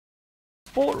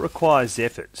Sport requires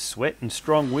effort, sweat and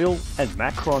strong will, and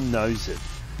Macron knows it.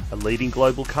 A leading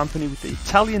global company with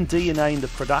Italian DNA in the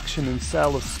production and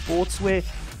sale of sportswear,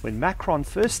 when Macron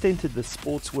first entered the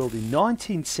sports world in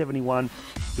 1971,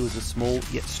 he was a small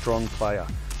yet strong player.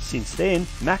 Since then,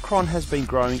 Macron has been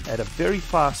growing at a very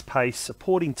fast pace,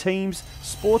 supporting teams,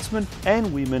 sportsmen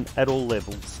and women at all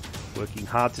levels, working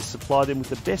hard to supply them with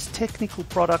the best technical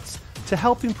products to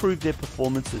help improve their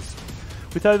performances.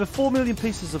 With over 4 million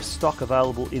pieces of stock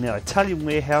available in our Italian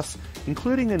warehouse,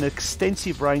 including an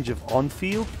extensive range of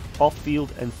on-field,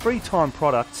 off-field and free-time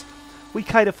products, we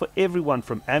cater for everyone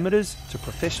from amateurs to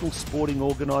professional sporting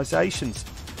organisations.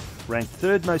 Ranked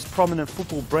third most prominent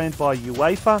football brand by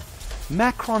UEFA,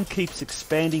 Macron keeps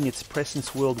expanding its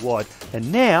presence worldwide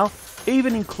and now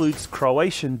even includes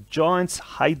Croatian giants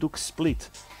Hajduk Split,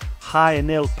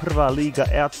 HNL Prva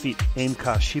Liga outfit MK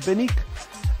Šibenik,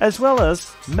 as well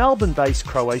as Melbourne-based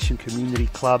Croatian community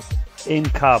club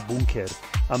NK Bunker,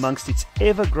 amongst its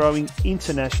ever-growing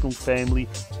international family,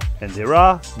 and there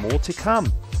are more to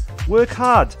come. Work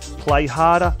hard, play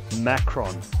harder,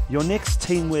 Macron, your next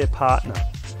teamwear partner.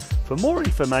 For more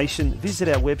information, visit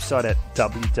our website at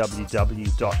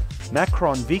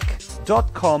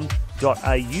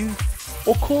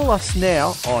www.macronvic.com.au or call us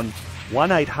now on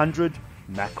 1800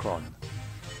 Macron.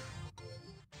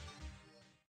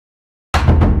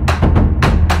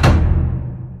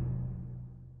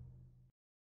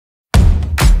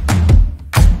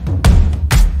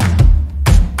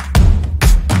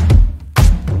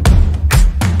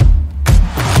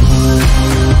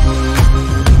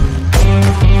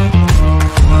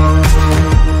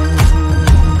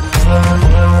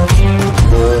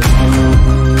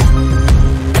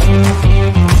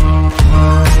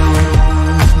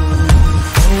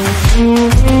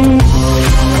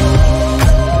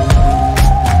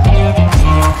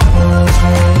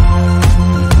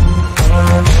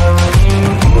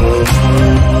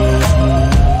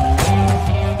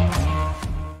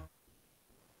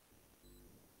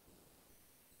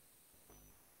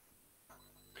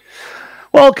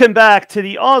 Welcome back to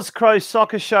the Oz Cro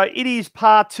Soccer Show. It is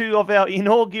part 2 of our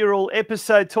inaugural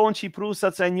episode. TONCI,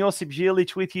 PRUSAC and JOSIP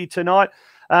ZILIC with you tonight.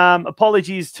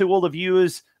 Apologies to all the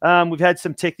viewers. We've had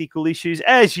some technical issues.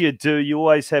 As you do, you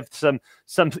always have some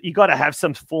you got to have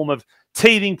some form of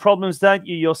teething problems, don't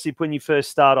you, Josip, when you first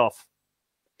start off?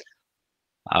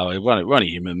 Oh, we're only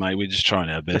human, mate. We're just trying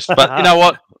our best. But you know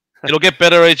what? It'll get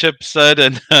better each episode,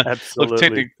 and look,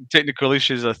 technical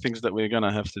issues are things that we're going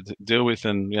to have to deal with.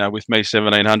 And you know, with me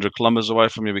 1,700 kilometres away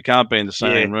from you, we can't be in the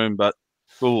same room, but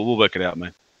we'll work it out,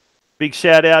 mate. Big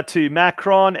shout out to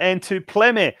Macron and to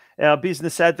Pleme, our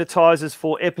business advertisers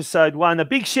for episode 1. A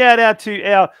big shout out to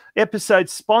our episode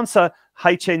sponsor,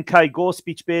 HNK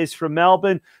Gorspich Bears from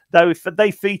Melbourne. They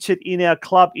featured in our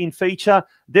club in feature.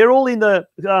 They're all in the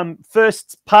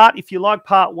first part, if you like,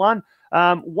 part 1.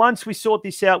 Once we sort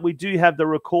this out, we do have the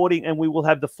recording, and we will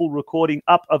have the full recording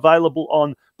up available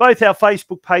on both our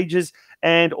Facebook pages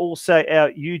and also our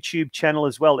YouTube channel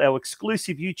as well, our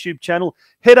exclusive YouTube channel.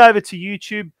 Head over to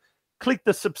YouTube, click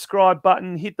the subscribe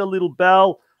button, hit the little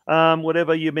bell,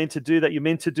 whatever you're meant to do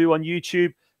on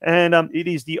YouTube. And it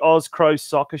is the Oz Cro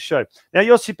Soccer Show. Now,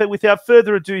 Josip, without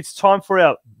further ado, it's time for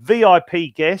our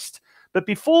VIP guest. But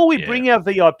before we bring our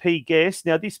VIP guest,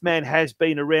 now this man has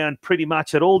been around pretty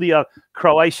much at all the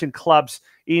Croatian clubs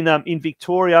in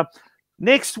Victoria.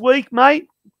 Next week, mate,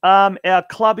 our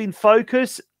club in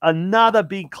focus, another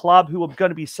big club who are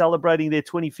going to be celebrating their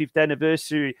 25th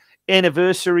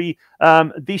anniversary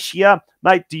this year.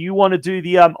 Mate, do you want to do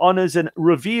the honours and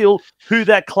reveal who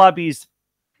that club is?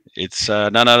 It's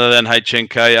none other than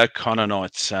HNK O'Connor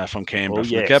Knights from Canberra,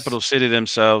 from the capital city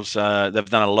themselves. They've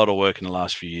done a lot of work in the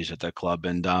last few years at that club,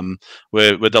 and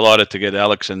we're delighted to get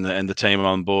Alex and the team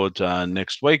on board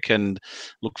next week, and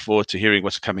look forward to hearing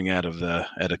what's coming out of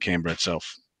Canberra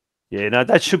itself. Yeah, no,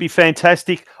 that should be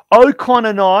fantastic.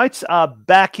 O'Connor Knights are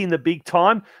back in the big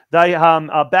time. They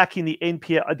are back in the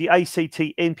NPL, the ACT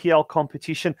NPL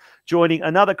competition, joining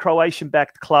another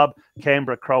Croatian-backed club,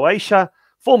 Canberra, Croatia,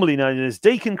 formerly known as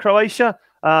Deakin, Croatia,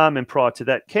 and prior to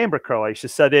that, Canberra, Croatia.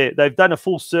 So they've done a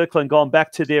full circle and gone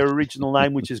back to their original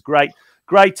name, which is great.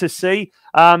 Great to see.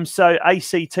 So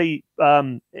ACT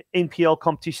NPL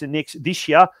competition this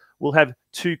year will have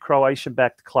 2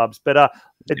 Croatian-backed clubs. But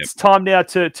it's time now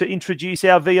to introduce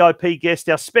our VIP guest,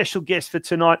 our special guest for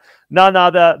tonight, none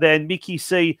other than Mickey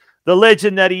C, the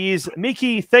legend that he is.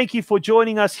 Mickey, thank you for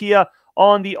joining us here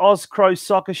on the Oz Cro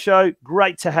Soccer Show.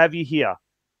 Great to have you here.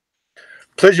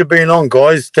 Pleasure being on,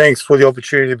 guys. Thanks for the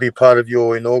opportunity to be part of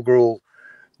your inaugural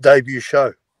debut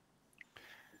show.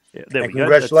 Yeah, there we go.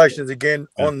 Congratulations again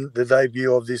on the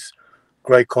debut of this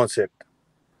great concept.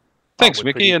 thanks,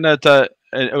 Mickey. And that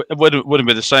it wouldn't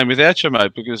be the same without you,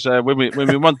 mate. Because when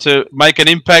we want to make an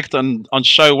impact on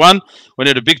show one, we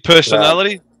need a big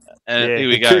personality. And here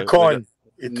we go. Too kind.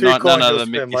 You're too kind, none other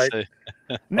than Mickey, Mickey.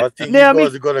 mate. I think now, you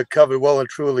guys have got it covered well and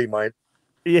truly, mate.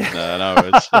 Yeah.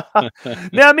 No.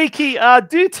 Now, Mickey,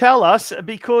 do tell us,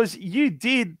 because you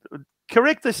did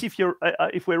correct us if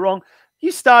we're wrong.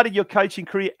 You started your coaching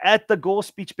career at the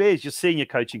Gorse-Beach Bears, your senior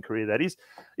coaching career, that is.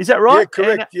 Is that right? Yeah,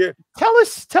 correct. And,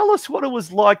 tell us what it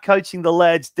was like coaching the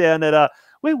lads down at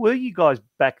where were you guys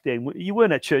back then? You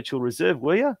weren't at Churchill Reserve,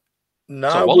 were you?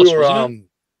 No, we were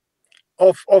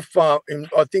off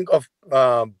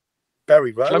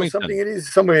Barry Road or something. It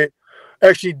is somewhere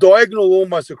actually diagonal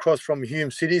almost across from Hume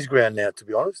City's ground now, to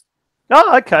be honest.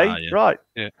 Oh, okay, right.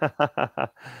 Yeah.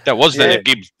 That was the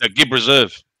Gib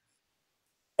Reserve.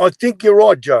 I think you're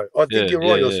right, Joe. I think you're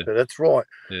right, Oscar. That's right.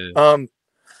 Yeah.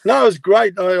 No, it was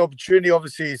great. The opportunity,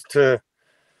 obviously, is to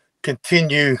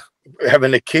continue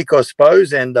having a kick, I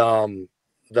suppose. And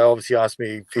they obviously asked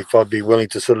me if I'd be willing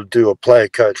to sort of do a player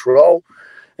coach role.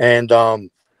 And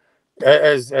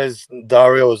as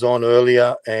Dario was on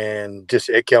earlier, and just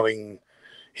echoing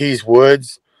his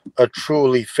words, a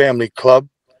truly family club.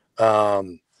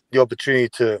 The opportunity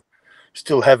to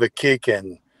still have a kick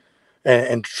and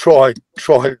try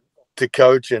to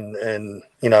coach and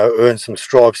earn some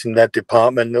stripes in that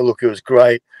department. Look, it was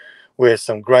great. We had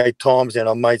some great times, and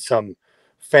I made some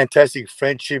fantastic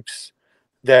friendships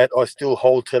that I still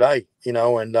hold today.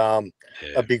 And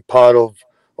a big part of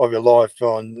your life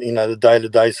on the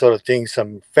day-to-day sort of things.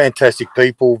 Some fantastic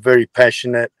people, very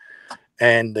passionate,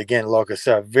 and again, like I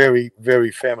said, very,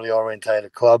 very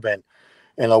family-orientated club, and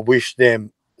I wish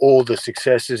them all the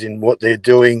successes in what they're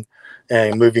doing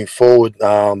and moving forward.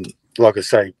 Like I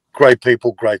say, great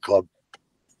people, great club.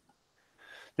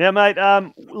 Now, mate,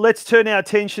 let's turn our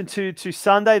attention to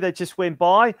Sunday that just went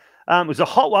by. It was a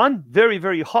hot one, very,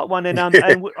 very hot one. And and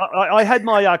I had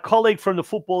my colleague from the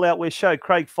Football Out West show,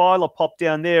 Craig Filer, pop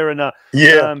down there. And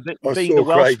being the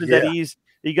Welshman that he is,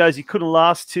 he goes, he couldn't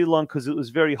last too long because it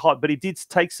was very hot. But he did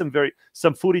take some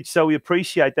footage, so we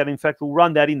appreciate that. In fact, we'll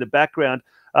run that in the background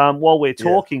while we're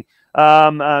talking.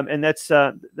 And that's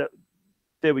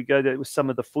there we go. That was some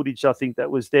of the footage, I think,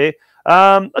 that was there.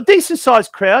 A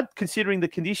decent-sized crowd considering the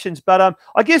conditions, but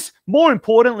I guess more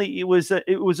importantly, it was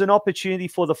an opportunity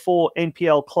for the 4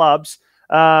 NPL clubs,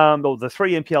 or the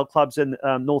 3 NPL clubs and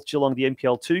North Geelong, the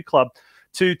NPL 2 club,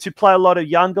 to play a lot of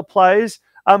younger players.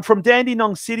 From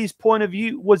Dandenong City's point of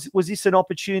view, was this an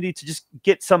opportunity to just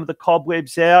get some of the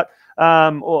cobwebs out,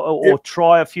 or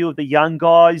try a few of the young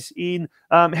guys in?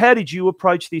 How did you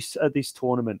approach this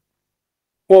tournament?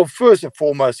 Well, first and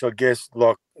foremost, I guess,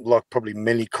 like probably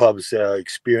many clubs are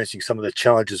experiencing some of the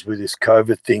challenges with this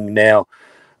COVID thing now.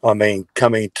 I mean,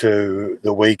 coming to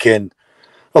the weekend,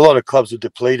 a lot of clubs were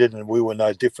depleted, and we were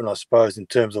no different, I suppose, in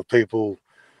terms of people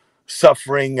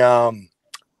suffering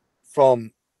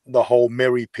from the whole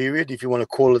merry period, if you want to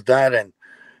call it that, and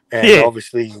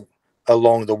obviously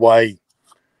along the way,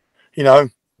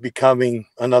 becoming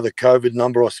another COVID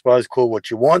number, I suppose, call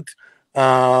what you want.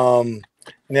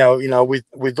 Now,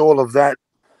 with all of that,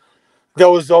 that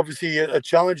was obviously a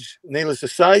challenge, needless to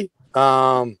say,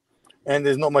 and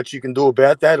there's not much you can do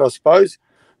about that, I suppose.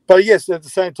 But yes, at the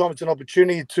same time, it's an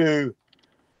opportunity to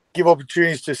give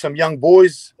opportunities to some young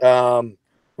boys,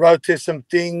 road test some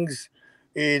things.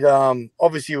 It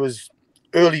obviously was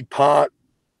early part.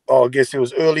 I guess it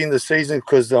was early in the season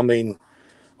because, I mean,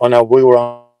 I know we were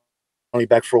only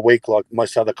back for a week like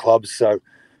most other clubs, so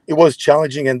it was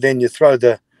challenging. And then you throw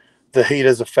the heat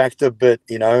as a factor, but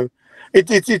it's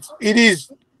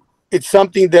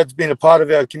something that's been a part of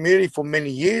our community for many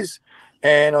years,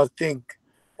 and I think,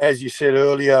 as you said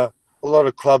earlier, a lot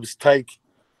of clubs take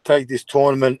this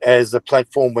tournament as a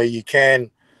platform where you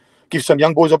can give some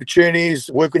young boys opportunities,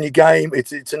 work on your game.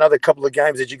 It's another couple of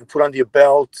games that you can put under your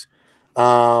belt.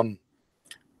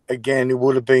 Again, it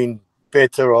would have been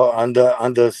better under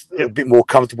a bit more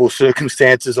comfortable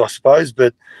circumstances, I suppose,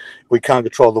 but we can't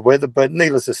control the weather. But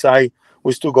needless to say,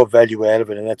 we still got value out of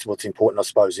it, and that's what's important, I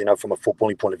suppose, from a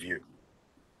footballing point of view.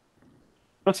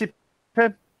 What's it,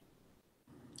 Peb?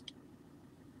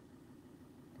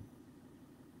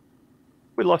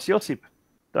 We lost Josip.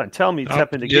 Don't tell me it's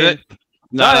happened again.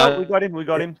 No, we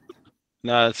got him.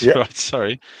 No, that's right.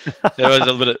 Sorry, there was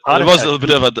a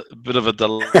bit of a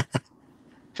delay.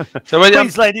 So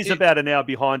Queensland is about an hour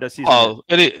behind us, isn't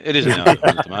it? It is an hour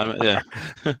behind at the moment, yeah.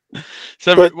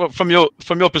 So, from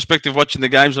your perspective, watching the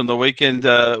games on the weekend,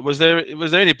 was there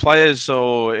any players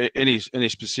or any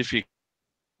specific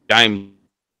game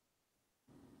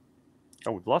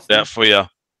we've lost out for you?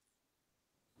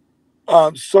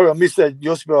 Sorry, I missed that,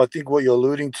 Josip. I think what you're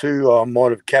alluding to, I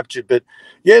might have captured. But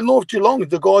yeah, North Geelong,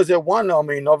 the guys that won, I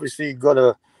mean, obviously got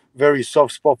a very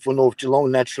soft spot for North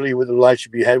Geelong naturally with the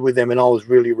relationship you had with them. And I was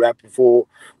really rapt for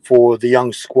the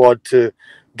young squad to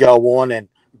go on and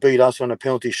beat us on a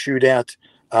penalty shootout,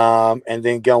 and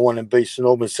then go on and beat St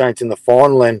Albans Saints in the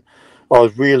final. And I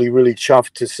was really, really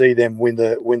chuffed to see them win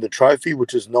the trophy,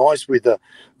 which is nice with a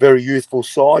very youthful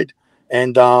side.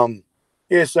 And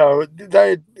yeah, so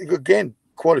they, again,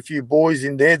 quite a few boys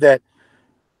in there that,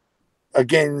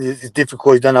 again, it's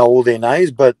difficult, you don't know all their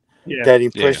names, but that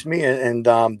impressed me and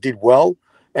did well.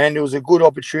 And it was a good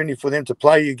opportunity for them to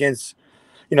play against,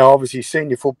 obviously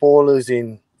senior footballers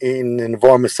in an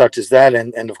environment such as that.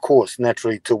 And of course,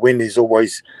 naturally, to win is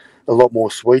always a lot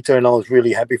more sweeter. And I was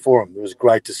really happy for them. It was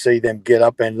great to see them get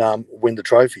up and win the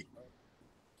trophy.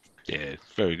 Yeah,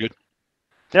 very good.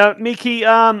 Now, Mickey,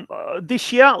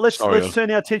 this year, let's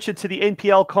turn our attention to the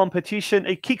NPL competition.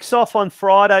 It kicks off on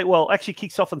Friday. Well, actually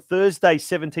kicks off on Thursday,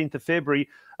 17th of February,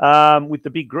 with the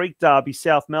big Greek derby,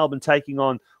 South Melbourne taking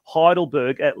on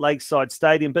Heidelberg at Lakeside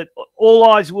Stadium. But all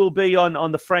eyes will be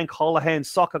on the Frank Holohan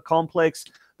Soccer Complex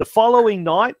the following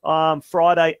night,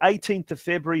 Friday, 18th of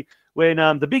February, when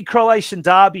the big Croatian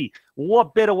derby.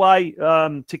 What better way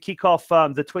to kick off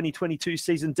the 2022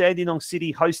 season? Dandenong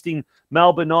City hosting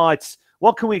Melbourne Knights.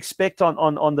 What can we expect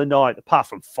on the night, apart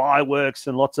from fireworks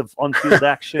and lots of on-field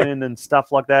action and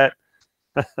stuff like that?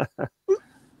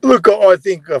 Look, I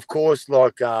think, of course,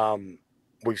 like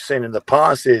we've seen in the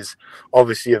past, there's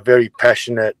obviously a very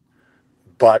passionate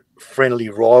but friendly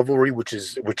rivalry, which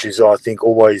is I think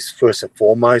always first and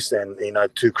foremost. And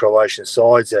two Croatian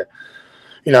sides that,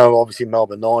 obviously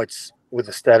Melbourne Knights with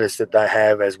the status that they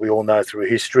have, as we all know through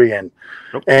history, and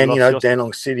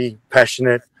Dandenong City,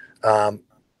 passionate.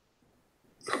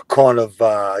 Kind of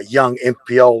young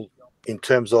NPL in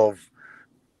terms of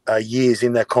years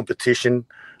in that competition.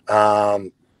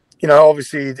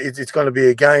 Obviously it's going to be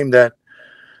a game that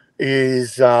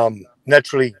is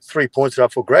naturally 3 points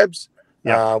up for grabs.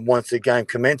 Once the game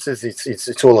commences,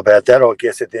 it's all about that, I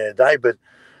guess, at the end of the day. But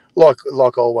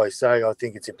like I always say, I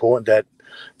think it's important that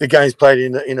the game's played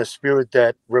in a spirit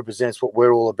that represents what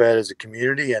we're all about as a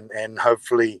community, and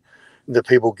hopefully the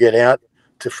people get out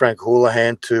to Frank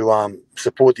Holohan to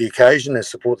support the occasion and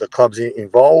support the clubs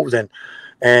involved,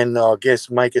 and I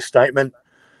guess make a statement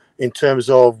in terms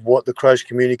of what the Croatian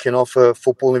community can offer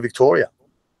football in Victoria.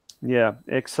 Yeah,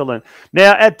 excellent.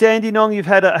 Now at Dandenong, you've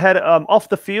had off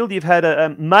the field, you've had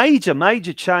a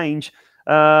major change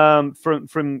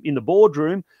from in the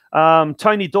boardroom.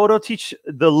 Tony Dorotic,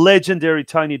 the legendary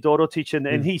Tony Dorotic,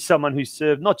 and he's someone who's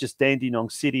served not just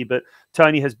Dandenong City, but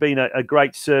Tony has been a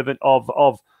great servant of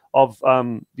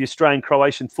the Australian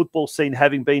Croatian football scene,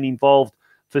 having been involved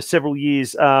for several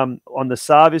years on the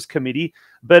Savas committee.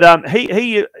 But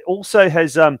he also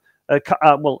has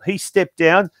he stepped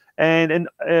down, and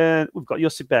we've got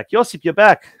Josip back. Josip, you're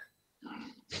back.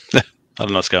 I don't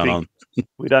know what's going on.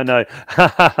 We don't know.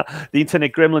 The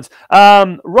internet gremlins.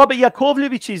 Robert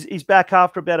Jakovljevic is back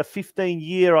after about a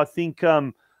 15-year, I think,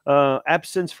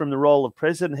 absence from the role of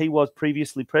president. He was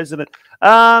previously president.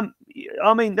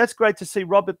 I mean, that's great to see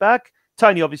Robert back.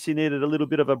 Tony obviously needed a little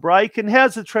bit of a break. And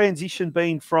how's the transition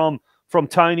been from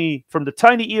the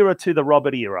Tony era to the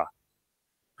Robert era?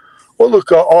 Well,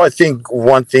 look, I think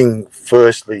one thing,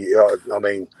 firstly, I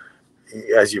mean,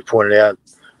 as you pointed out,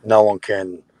 no one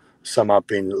can sum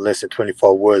up in less than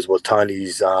 25 words what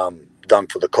Tony's done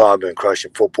for the club and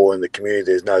Croatian football in the community.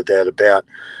 There's no doubt about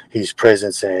his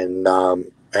presence and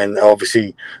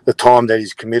obviously the time that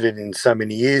he's committed in so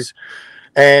many years.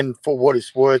 And for what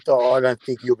it's worth, I don't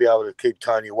think you'll be able to keep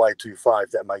Tony away too far,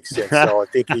 if that makes sense. So I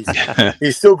think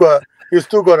he's still got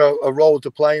a role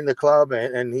to play in the club,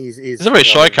 and he's a very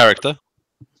shy character.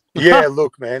 Yeah,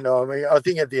 look, man. I mean, I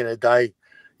think at the end of the day,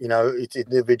 it's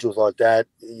individuals like that.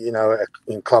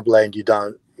 In clubland, you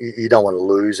don't want to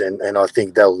lose, and I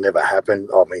think that'll never happen.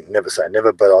 I mean, never say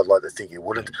never, but I'd like to think it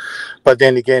wouldn't. But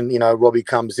then again, Robbie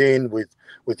comes in with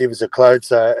Ivica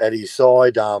Klotza at his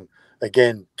side.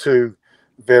 Again, two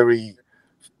very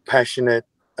passionate.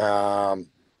 They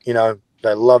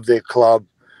love their club.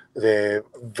 They're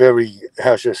very,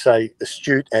 how should I say,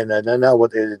 astute, and they know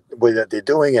what they're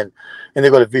doing, and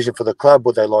they've got a vision for the club,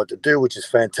 what they like to do, which is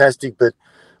fantastic. But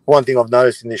one thing I've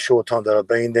noticed in this short time that I've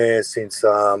been there since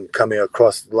coming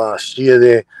across last year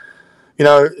there,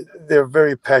 they're a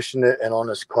very passionate and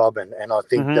honest club, and I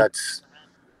think that's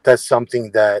something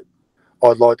that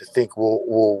I'd like to think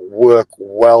will work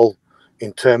well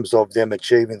in terms of them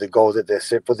achieving the goals that they're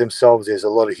set for themselves. There's a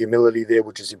lot of humility there,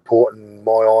 which is important in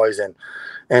my eyes, and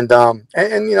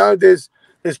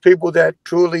there's people that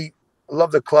truly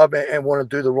the club and want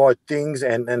to do the right things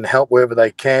and help wherever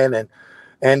they can.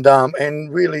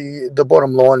 And really the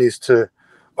bottom line is to,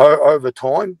 over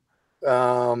time,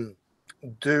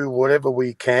 do whatever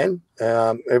we can.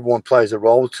 Everyone plays a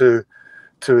role to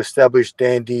establish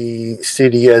Dandy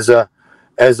City as an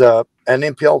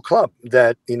NPL club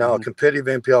that, you know, a competitive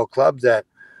NPL club that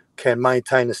can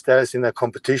maintain the status in that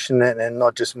competition and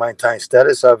not just maintain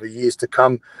status over years to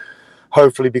come,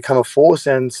 hopefully become a force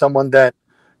and someone that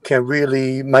can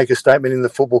really make a statement in the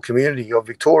football community of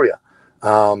Victoria.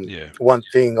 One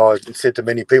thing I said to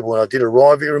many people when I did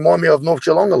arrive, it reminded me of North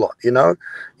Geelong a lot, you know,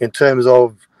 in terms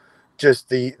of just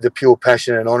the pure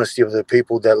passion and honesty of the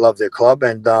people that love their club.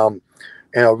 And I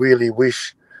really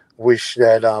wish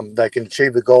that they can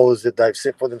achieve the goals that they've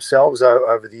set for themselves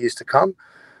over the years to come.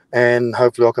 And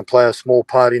hopefully I can play a small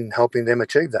part in helping them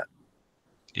achieve that.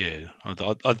 Yeah,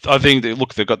 I think that,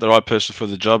 look, they've got the right person for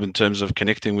the job in terms of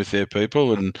connecting with their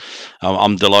people, and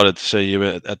I'm delighted to see you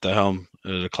at the helm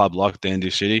at a club like Dandy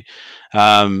City.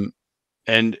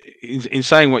 And in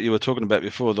saying what you were talking about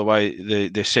before, the way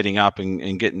they're setting up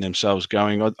and getting themselves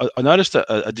going, I noticed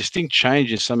a distinct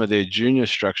change in some of their junior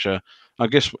structure. I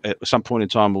guess at some point in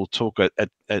time we'll talk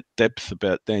at depth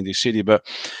about Dandy City, but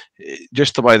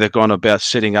just the way they've gone about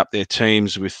setting up their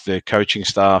teams with their coaching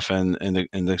staff and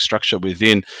the structure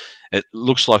within, it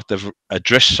looks like they've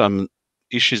addressed some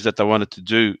issues that they wanted to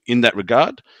do in that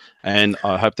regard, and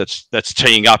I hope that's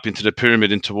teeing up into the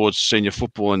pyramid and towards senior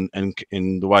football and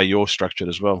in the way you're structured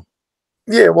as well.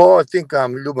 Yeah, well, I think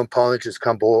Ruben Polic has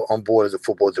come on board as a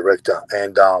football director,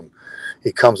 and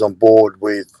he comes on board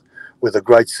with a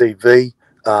great CV,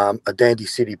 a Dandy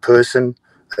City person.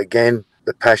 Again,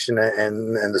 the passion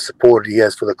and the support he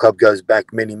has for the club goes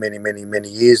back many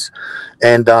years,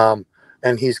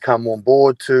 and he's come on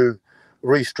board to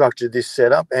restructure this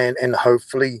setup and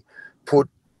hopefully put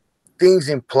things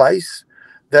in place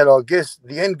that, I guess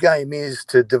the end game is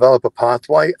to develop a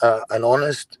pathway, an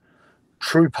honest,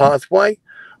 true pathway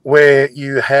where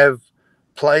you have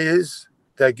players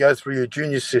that go through your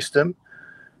junior system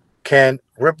can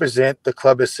represent the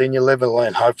club at senior level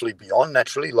and hopefully beyond,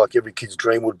 naturally, like every kid's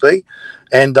dream would be.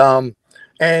 And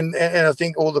I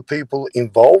think all the people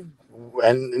involved,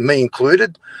 and me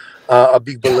included, are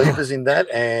big believers in that.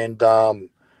 And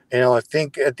I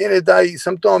think at the end of the day,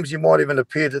 sometimes you might even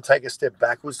appear to take a step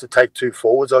backwards to take two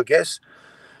forwards, I guess.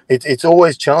 It's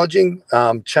always challenging.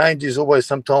 Change is always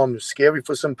sometimes scary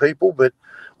for some people, but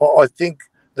I think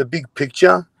the big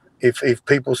picture, if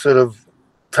people sort of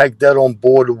take that on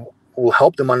board, will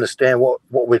help them understand what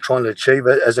we're trying to achieve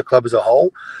as a club as a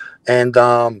whole. And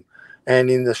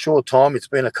in the short time, it's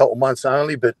been a couple of months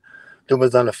only, but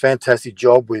Duma's done a fantastic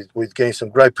job with getting some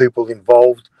great people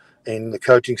involved in the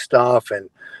coaching staff and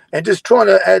just trying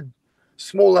to add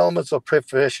small elements of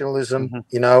professionalism.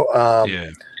 You know,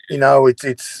 you know,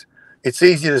 it's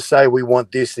easy to say we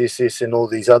want this, and all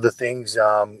these other things.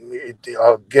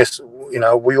 I guess, you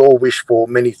know, we all wish for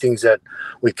many things that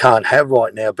we can't have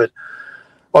right now. But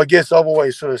I guess I've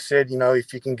always sort of said, you know,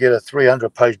 if you can get a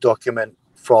 300-page document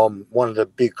from one of the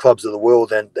big clubs of the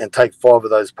world and take 5 of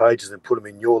those pages and put them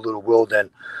in your little world and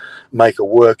make it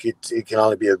work, it can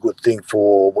only be a good thing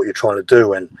for what you're trying to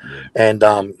do. And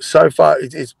so far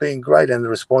it's been great, and the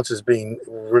response has been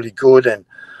really good.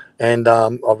 And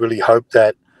I really hope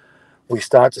that we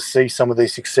start to see some of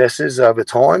these successes over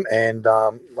time. And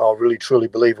I really truly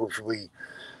believe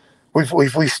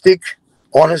if we stick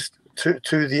honest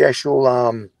to the actual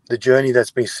the journey that's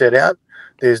been set out,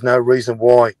 there's no reason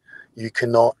why you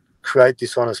cannot create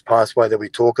this honest pathway that we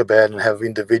talk about and have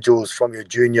individuals from your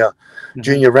junior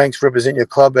ranks represent your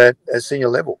club at senior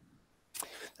level.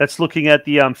 That's looking at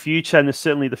the future, and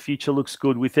certainly the future looks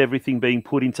good with everything being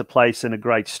put into place and a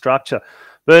great structure.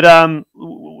 But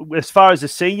as far as the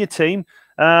senior team,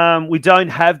 we don't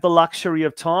have the luxury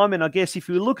of time. And I guess if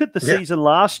you look at the season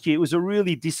last year, it was a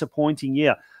really disappointing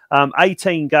year.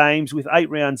 18 games with 8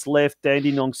 rounds left.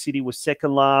 Dandenong City was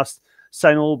second last.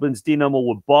 St. Albans Dinamo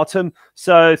were bottom.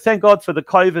 So thank God for the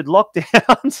COVID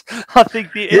lockdowns. I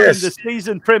think the end of the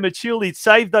season prematurely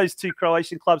saved those 2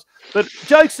 Croatian clubs. But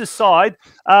jokes aside,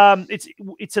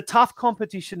 it's a tough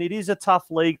competition. It is a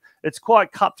tough league. It's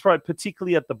quite cutthroat,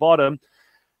 particularly at the bottom.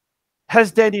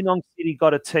 Has Dandenong City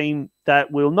got a team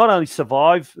that will not only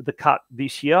survive the cut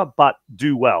this year, but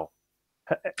do well?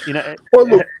 You know, well,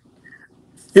 look,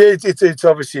 it's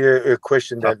obviously a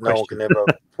question that no one can ever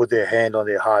put their hand on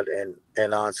their heart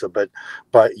and answer, but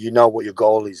you know what your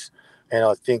goal is. And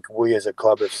I think we as a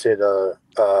club have set a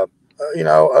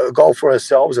goal for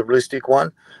ourselves, a realistic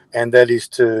one, and that is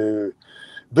to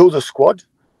build a squad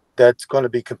that's going to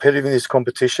be competitive in this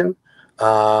competition.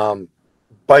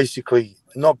 Basically,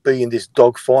 not be in this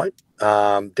dogfight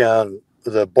down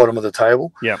the bottom of the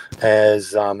table,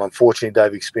 as unfortunately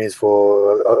they've experienced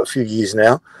for a few years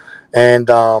now. And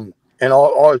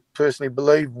I personally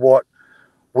believe what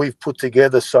we've put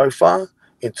together so far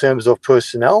in terms of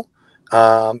personnel,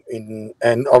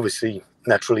 and obviously,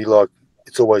 naturally, like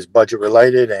it's always budget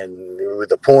related, and with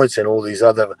the points and all these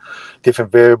other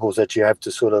different variables that you have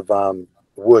to sort of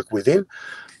work within.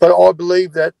 But I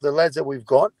believe that the lads that we've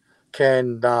got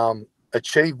can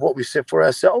achieve what we set for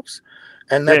ourselves.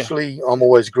 And naturally, I'm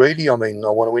always greedy. I mean, I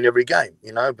want to win every game,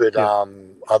 you know, but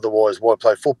otherwise, why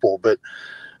play football? But,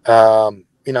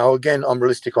 you know, again, I'm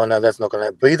realistic. I know that's not going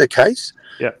to be the case.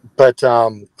 Yeah. But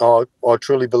I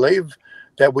truly believe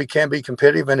that we can be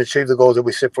competitive and achieve the goals that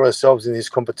we set for ourselves in this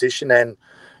competition, and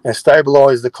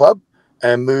stabilise the club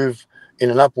and move in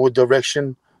an upward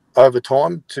direction over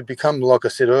time to become, like I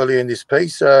said earlier in this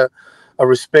piece, a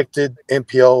respected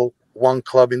NPL 1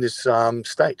 club in this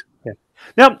state.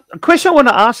 Now, a question I want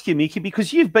to ask you, Mickey,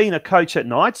 because you've been a coach at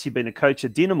Knights, you've been a coach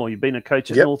at Dinamo, you've been a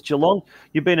coach at North Geelong,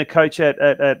 you've been a coach at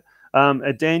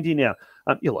Dandy now.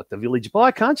 You're like the village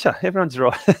boy, can't you? Everyone's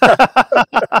right.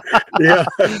 Yeah,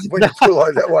 when you put it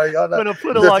like that way, I know. When I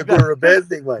put it like that, a bad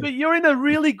thing, mate. But you're in a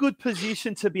really good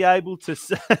position to be able to.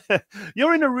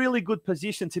 You're in a really good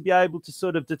position to be able to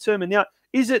sort of determine. Now,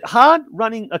 is it hard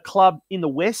running a club in the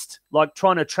West, like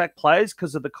trying to attract players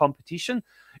because of the competition?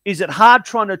 Is it hard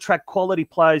trying to attract quality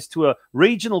players to a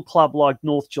regional club like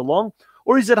North Geelong?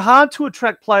 Or is it hard to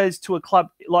attract players to a club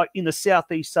like in the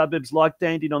southeast suburbs like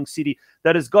Dandenong City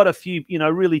that has got a few, you know,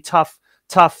 really tough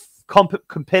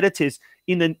competitors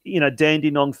in the, you know,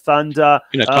 Dandenong Thunder.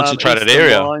 In a concentrated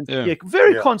area.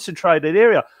 Very concentrated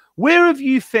area. Where have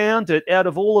you found it out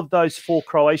of all of those 4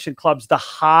 Croatian clubs the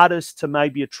hardest to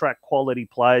maybe attract quality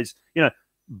players? You know,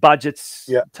 budgets,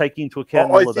 taking into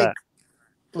account all of that.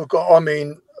 Look, I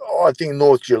mean, I think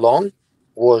North Geelong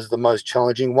was the most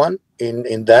challenging one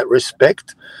in that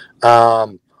respect.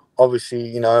 Obviously,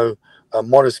 you know, a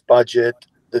modest budget,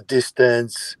 the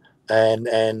distance,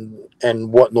 and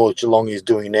what North Geelong is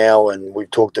doing now, and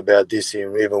we've talked about this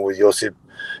even with JOSIP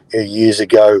years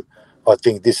ago. I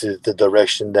think this is the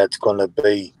direction that's going to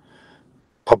be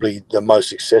probably the most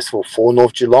successful for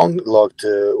North Geelong, like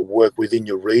to work within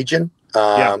your region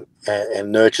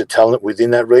and nurture talent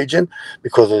within that region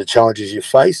because of the challenges you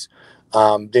face.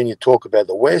 Then you talk about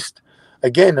the West.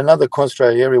 Again, another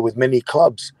concentrated area with many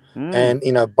clubs. And,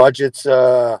 you know, budgets,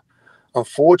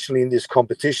 unfortunately, in this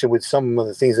competition with some of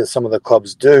the things that some of the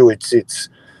clubs do, it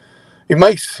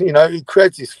makes, you know, it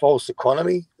creates this false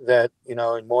economy that, you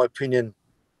know, in my opinion,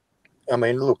 I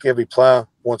mean, look, every player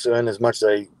wants to earn as much as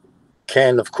they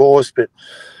can, of course, but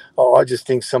I just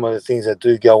think some of the things that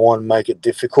do go on make it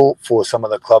difficult for some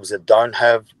of the clubs that don't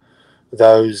have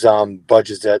those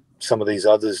budgets that some of these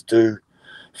others do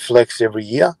flex every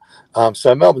year.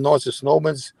 So Melbourne Knights and St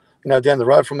Albans, you know, down the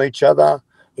road from each other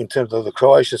in terms of the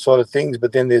Croatia side of things,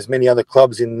 but then there's many other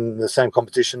clubs in the same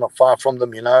competition not far from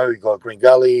them. You know, you've got Green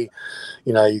Gully,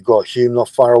 you know, you've got Hume not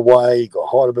far away, you've got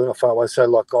Heidelberg not far away. So,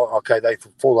 like, okay, they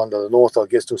fall under the North, I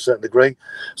guess, to a certain degree.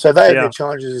 So they have their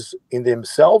challenges in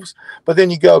themselves. But then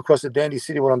you go across the Dandy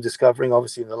City, what I'm discovering,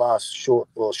 obviously, in the last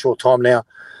short time now,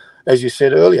 as you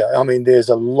said earlier, I mean, there's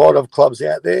a lot of clubs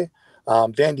out there.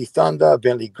 Dandy Thunder,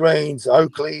 Bentley Greens,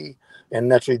 Oakley, and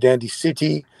naturally Dandy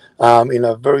City, in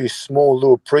a very small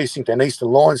little precinct, and Eastern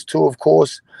Lions too, of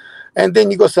course. And then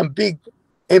you've got some big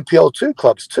NPL 2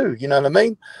 clubs too, you know what I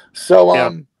mean?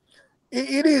 So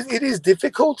it is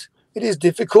difficult. It is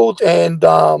difficult, and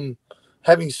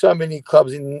having so many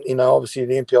clubs in, you know, obviously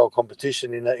the NPL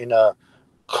competition in a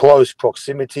close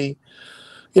proximity,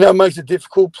 you know, makes it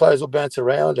difficult. Players will bounce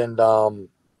around, and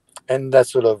that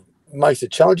sort of makes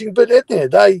it challenging. But at the end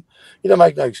of the day, you don't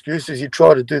make no excuses. You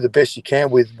try to do the best you can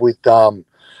with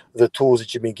the tools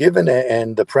that you've been given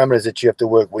and the parameters that you have to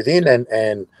work within,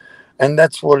 and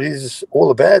that's what it is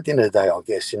all about at the end of the day, I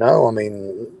guess. You know, I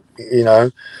mean, you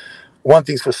know, one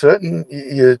thing's for certain,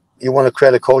 you want to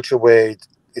create a culture where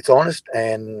it's honest,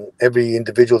 and every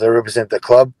individual that represents the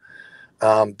club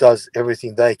does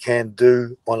everything they can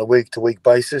do on a week-to-week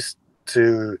basis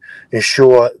to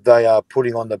ensure they are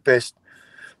putting on the best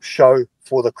show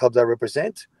for the club they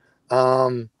represent.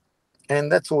 And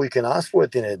that's all we can ask for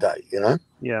at the end of the day, you know?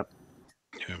 Yeah.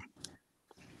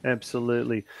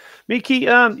 Absolutely. Mickey,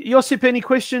 JOSIP, any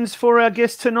questions for our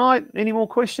guest tonight? Any more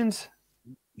questions?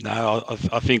 No,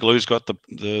 I think Lou's got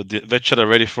the vegetables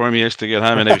ready for him. He has to get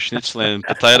home and have schnitzel and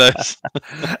potatoes.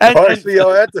 Honestly,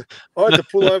 I had to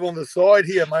pull over on the side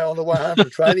here, mate, on the way home from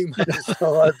training, mate,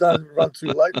 so I don't run too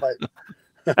late, mate.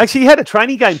 Actually, you had a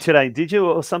training game today, did you,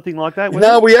 or something like that?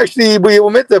 No, we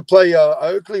were meant to play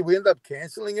Oakley. We ended up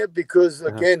cancelling it because,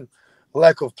 again,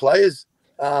 lack of players.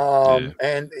 And,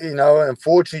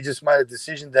 unfortunately just made a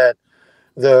decision that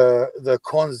the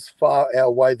cons far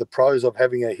outweigh the pros of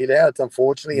having a hit out,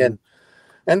 unfortunately.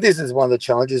 And this is one of the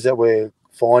challenges that we're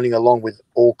finding along with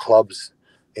all clubs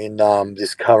in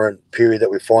this current period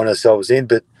that we find ourselves in.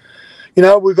 But,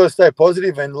 we've got to stay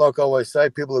positive. And like I always say,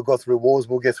 people who've got through wars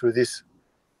will get through this.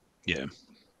 Yeah.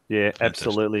 Yeah,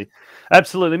 absolutely.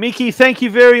 Absolutely. Mickey, thank you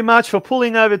very much for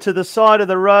pulling over to the side of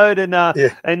the road and not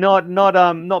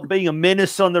being a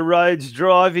menace on the roads,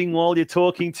 driving while you're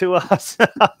talking to us.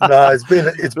 No, it's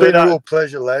been a real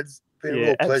pleasure, lads. Been a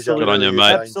real pleasure. Good on you,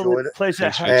 mate. Absolute pleasure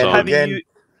having you.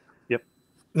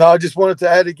 No, I just wanted to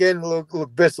add again, look,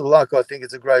 best of luck. I think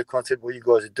it's a great concept what you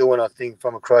guys are doing. I think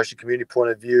from a Croatian community point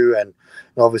of view and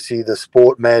obviously the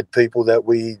sport mad people that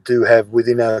we do have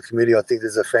within our community, I think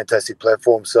there's a fantastic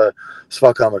platform. So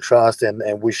Svakama trust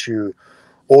and wish you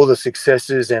all the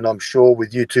successes. And I'm sure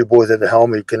with you two boys at the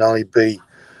helm, it can only be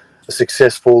a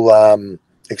successful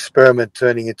experiment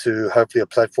turning into hopefully a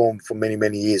platform for many,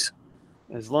 many years.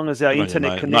 As long as our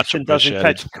internet connection doesn't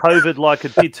catch COVID like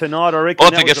it did tonight, I reckon.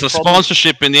 I'll have to get some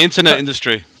sponsorship in the internet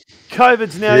industry.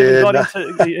 COVID's now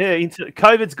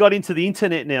COVID's got into the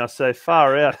internet now, so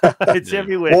far out. It's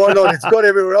everywhere. Why not? It's got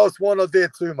everywhere else. Why not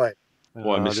there too, mate?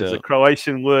 There's a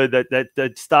Croatian word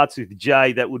that starts with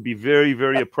J that would be very,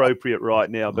 very appropriate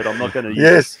right now, but I'm not going to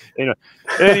use it.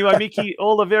 Anyway, Mickey,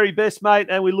 all the very best, mate,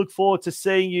 and we look forward to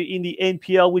seeing you in the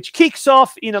NPL, which kicks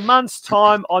off in a month's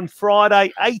time on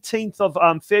Friday, 18th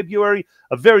of February.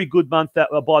 A very good month,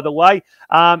 by the way.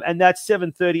 And that's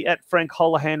 7:30 at Frank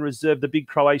Holohan Reserve, the big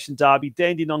Croatian derby.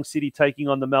 Dandenong City taking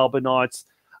on the Melbourne Knights.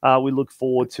 We look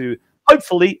forward to,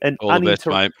 hopefully, an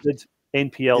uninterrupted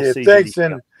NPL season. Thanks,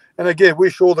 and again,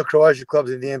 wish all the Croatian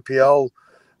clubs in the NPL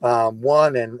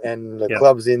one and the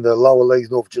clubs in the lower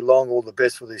leagues, North Geelong, all the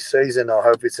best for this season. I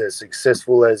hope it's as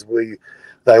successful as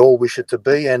they all wish it to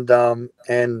be. And good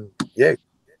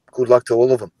luck to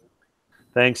all of them.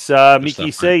 Thanks,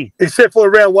 Mickey C. Except for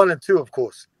round 1 and 2, of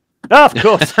course. Of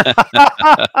course.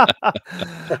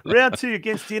 Round 2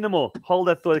 against Dinamo. Hold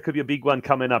that thought. It could be a big one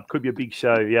coming up. Could be a big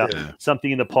show. Yeah.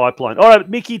 Something in the pipeline. All right,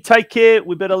 Mickey, take care.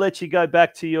 We better let you go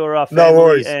back to your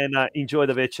family and enjoy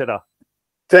the večera.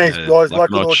 Thanks, guys.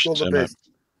 Like all the best.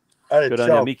 Good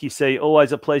on you, Mickey C.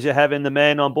 Always a pleasure having the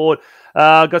man on board.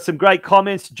 Got some great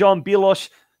comments. John Bilosh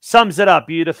sums it up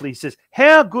beautifully. He says,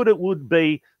 how good it would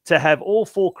be to have all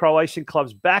 4 Croatian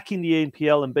clubs back in the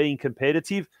NPL and being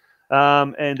competitive.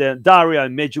 And Dario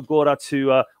Međugorec, who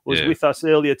was with us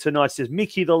earlier tonight, says,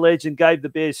 Mickey the legend gave the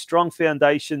Bears strong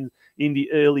foundation in the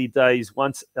early days.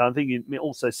 Once, I think he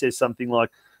also says something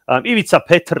like, Ivica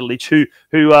Petrlic, who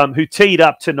teed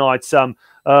up tonight's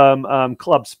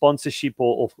club sponsorship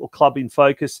or club in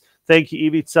focus. Thank you,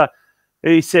 Ivica.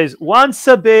 He says, once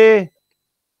a Bear,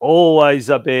 always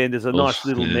a Bear. And there's a nice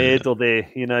little medal there,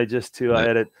 just to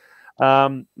add it.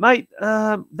 Mate,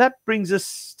 that brings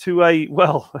us to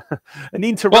an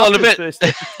interrupted first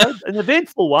episode, an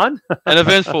eventful one. An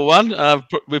eventful one.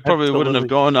 We probably wouldn't have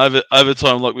gone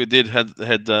overtime like we did had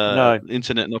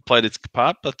internet not played its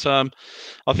part, but I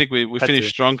think we finished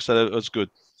strong, so it was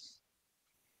good.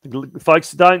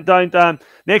 Folks, don't.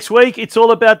 Next week, it's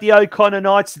all about the O'Connor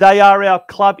Knights. They are our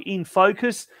club in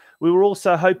focus. We were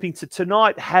also hoping to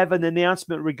tonight have an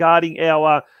announcement regarding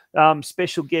our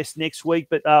special guest next week,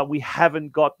 but we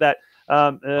haven't got that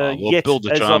we'll yet. Build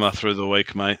the drama through the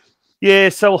week, mate. Yeah,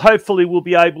 so hopefully we'll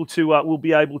be able to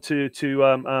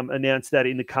announce that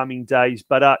in the coming days.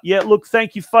 But look,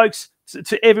 thank you, folks,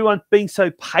 to everyone being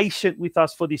so patient with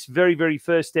us for this very, very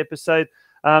first episode.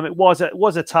 It was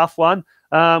a tough one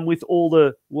with all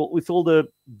the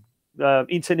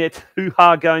internet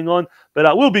hoo-ha going on,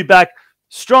 but we'll be back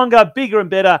stronger, bigger, and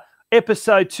better.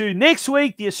 Episode 2 next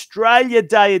week, the Australia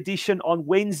Day edition on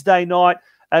Wednesday night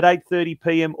at 8:30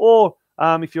 p.m. Or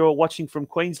if you're watching from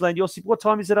Queensland, Josip, what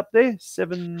time is it up there?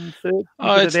 7:30.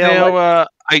 Oh, it's now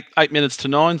 8 minutes to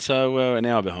 9, so we're an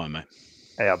hour behind, mate.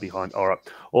 Hour behind. All right,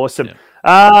 awesome.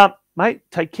 Yeah. Mate,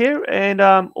 take care and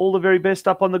all the very best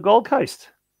up on the Gold Coast.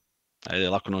 Hey,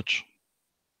 lakonoć.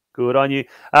 Good on you.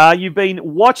 You've been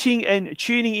watching and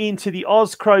tuning in to the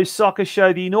Oz Cro Soccer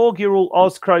Show, the inaugural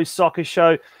Oz Cro Soccer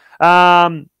Show.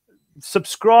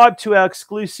 Subscribe to our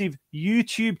exclusive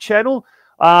YouTube channel,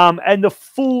 and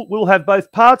we'll have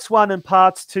both parts 1 and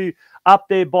parts 2 up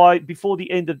there before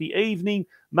the end of the evening.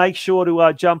 Make sure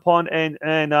to jump on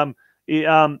and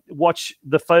watch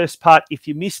the first part if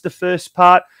you missed the first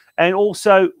part. And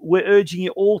also, we're urging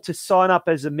you all to sign up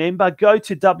as a member. Go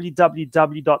to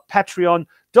www.patreon.com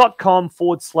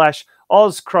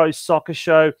facebook.com/Oz Cro Soccer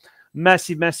Show.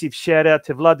 Massive shout out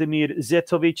to Vladimir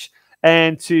Zetovic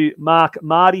and to Mark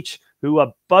Mardic, who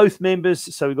are both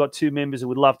members. So we've got 2 members and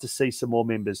would love to see some more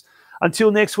members.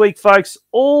 Until next week, folks,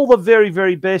 all the very,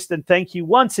 very best. And thank you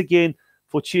once again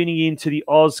for tuning in to the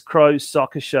Oz Cro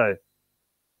Soccer Show.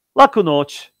 Laku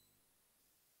noć.